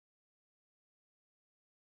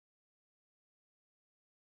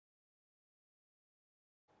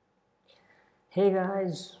Hey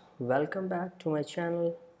guys, welcome back to my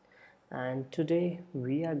channel, and today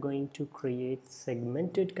we are going to create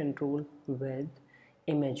segmented control with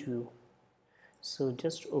image view. So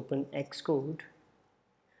just open Xcode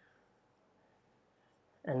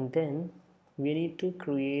and then we need to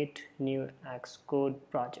create new Xcode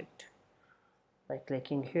project by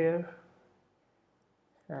clicking here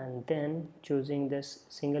and then choosing this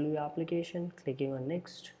single view application, clicking on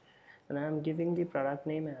next, and I'm giving the product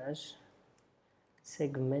name as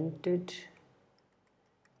segmented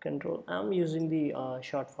control. I'm using the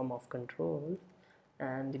short form of control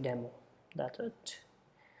and the demo. That's it.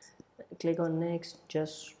 Click on next,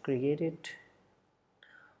 just create it,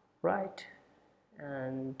 right?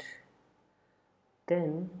 And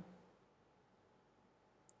then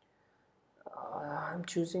I'm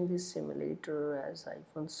choosing this simulator as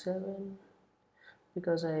iPhone 7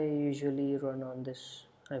 because I usually run on this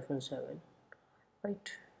iPhone 7,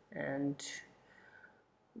 right? And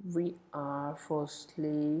we are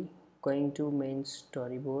firstly going to main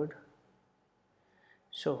storyboard.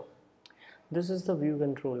 So this is the view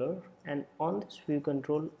controller, and on this view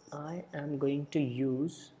control I am going to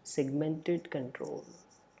use segmented control.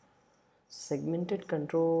 Segmented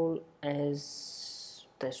control is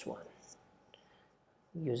this one.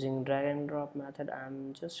 Using drag and drop method,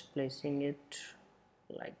 I'm just placing it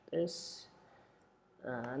like this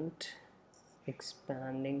and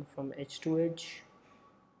expanding from edge to edge.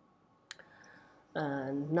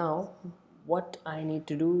 And now what I need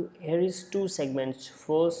to do here is two segments.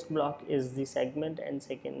 First block is the segment and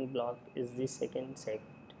second block is the second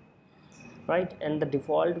segment, right? And the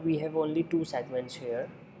default we have only two segments here.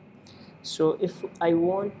 So if I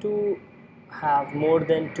want to have more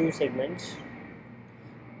than two segments,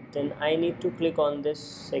 then I need to click on this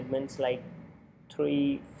segments like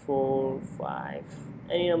 3, 4, 5,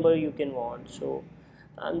 any number you can want. So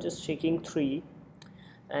I'm just checking 3,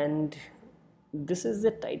 and this is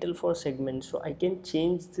the title for segment, so I can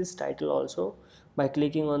change this title also by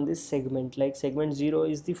clicking on this segment. Like segment 0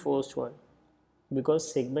 is the first one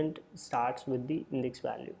because segment starts with the index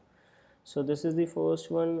value. So this is the first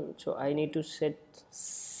one, so I need to set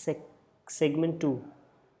segment 2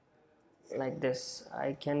 like this.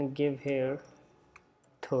 I can give here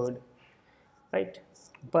third, right?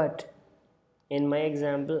 But in my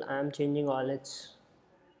example I'm changing all its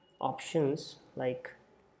options. Like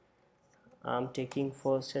I'm taking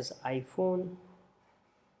first as iPhone,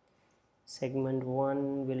 segment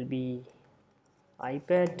 1 will be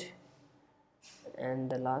iPad, and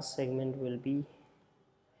the last segment will be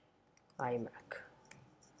iMac,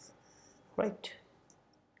 right?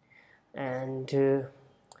 And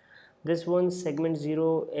this one segment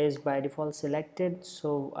 0 is by default selected,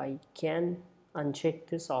 so I can uncheck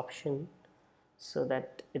this option so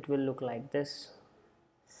that it will look like this.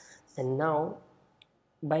 And now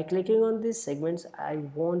by clicking on these segments I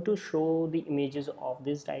want to show the images of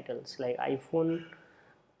these titles. Like iPhone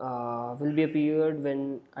will be appeared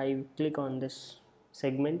when I click on this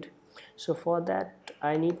segment. So for that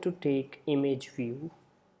I need to take image view,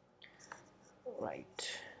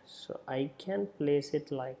 right? So I can place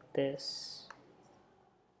it like this.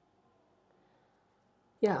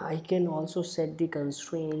 Yeah, I can also set the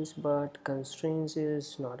constraints, but constraints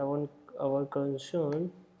is not our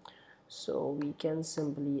concern, so we can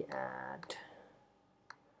simply add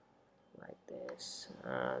like this.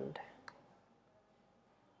 And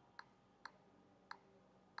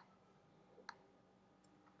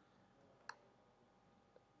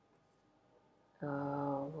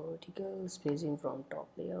vertical spacing from top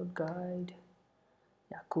layout guide.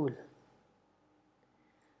 Yeah, cool.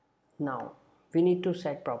 Now we need to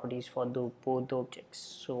set properties for both the objects,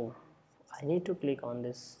 so I need to click on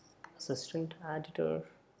this assistant editor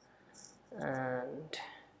and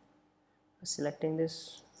selecting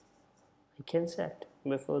this I can set.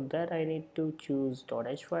 Before that I need to choose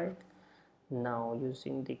 .h file. Now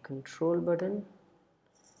using the control button,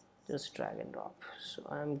 just drag and drop. So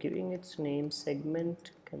I'm giving its name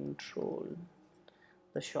segment control,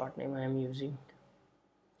 the short name I am using,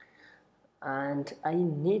 and I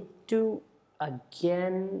need to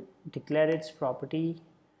again declare its property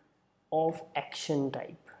of action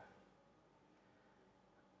type,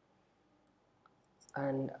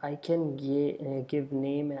 and I can give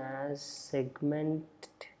name as segment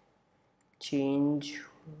change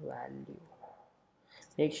value.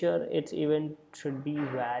 Make sure its event should be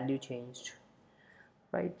value changed,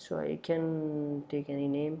 right? So I can take any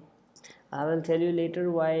name. I will tell you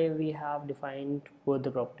later why we have defined both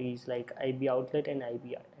the properties like IB outlet and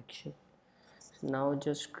IB action. So now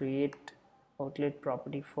just create outlet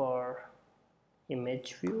property for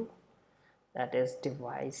image view. that is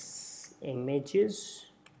device images.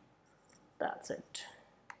 That's it.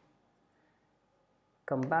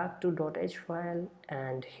 Come back to .h file,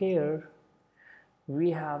 and here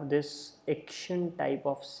we have this action type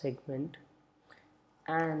of segment,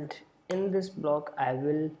 and in this block I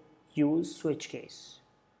will use switch case.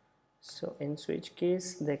 So in switch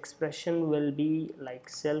case the expression will be like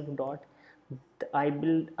self dot the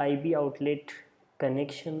IB outlet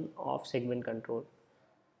connection of segment control,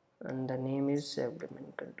 and the name is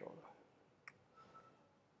segment control,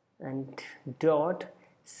 and dot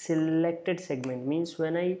selected segment means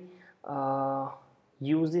when I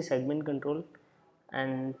use the segment control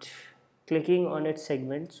and clicking on its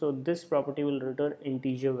segment, so this property will return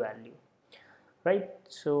integer value, right?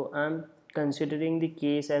 So I'm considering the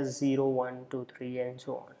case as 0 1 2 3 and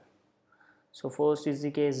so on. So first is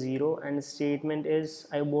the case 0, and statement is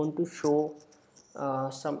I want to show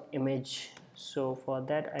some image. So for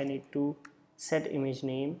that I need to set image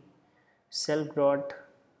name self dot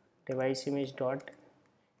device image dot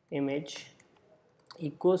image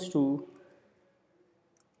equals to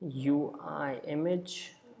UI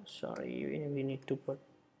image, sorry we need to put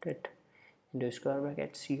it into square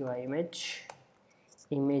brackets, UI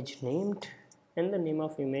image named, and the name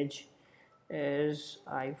of image is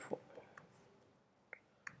iPhone,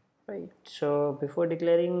 right? So before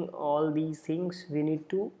declaring all these things we need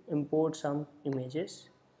to import some images.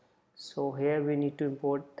 So here we need to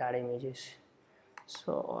import that images.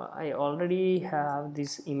 So I already have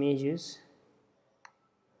these images,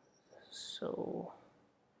 so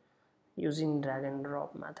using drag and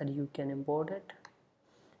drop method you can import it,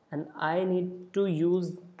 and I need to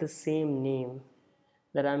use the same name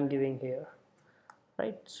that I'm giving here,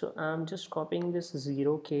 right? So I'm just copying this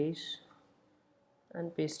 0 case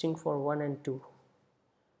and pasting for 1 and 2.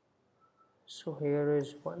 So here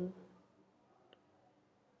is 1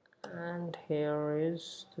 and here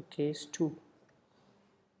is the case 2.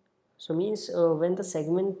 So means when the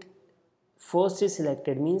segment first is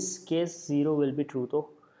selected means case 0 will be true though.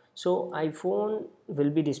 So iPhone will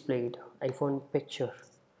be displayed, iPhone picture,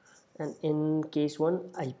 and in case 1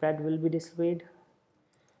 iPad will be displayed,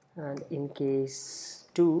 and in case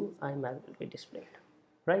 2 iMac will be displayed,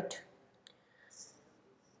 right?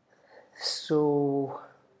 So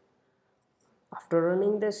after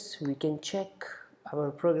running this we can check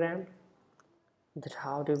our program that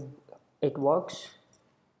how it works.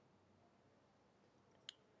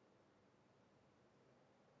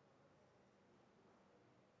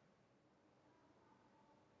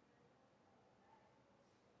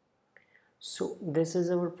 So this is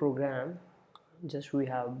our program, just we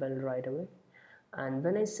have built right away, and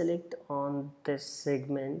when I select on this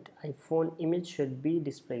segment iPhone image should be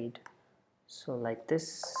displayed. So like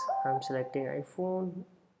this I'm selecting iPhone,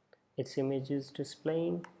 its image is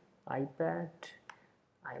displaying, iPad,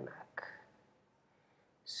 iMac.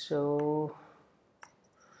 So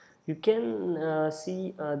you can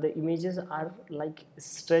see the images are like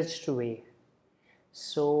stretched away.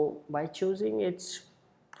 So by choosing its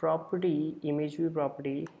property, image view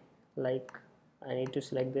property, like I need to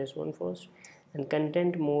select this one first, and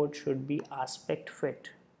content mode should be aspect fit,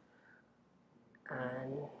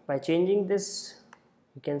 and by changing this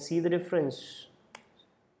you can see the difference.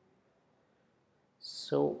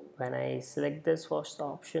 So when I select this first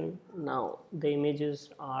option, now the images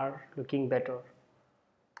are looking better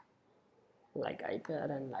like iPad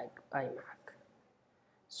and like iMac.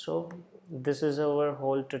 So this is our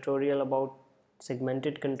whole tutorial about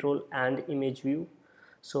segmented control and image view.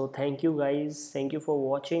 So thank you guys, thank you for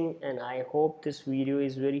watching, and I hope this video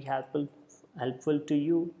is very helpful to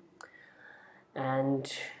you.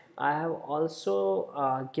 And I have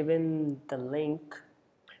also given the link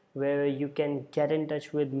where you can get in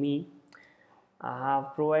touch with me. I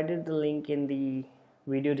have provided the link in the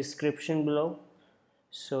video description below,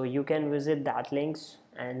 so you can visit that links,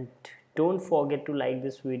 and don't forget to like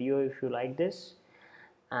this video if you like this,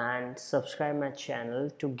 and subscribe my channel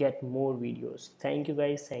to get more videos. Thank you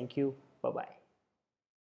guys, thank you, bye bye.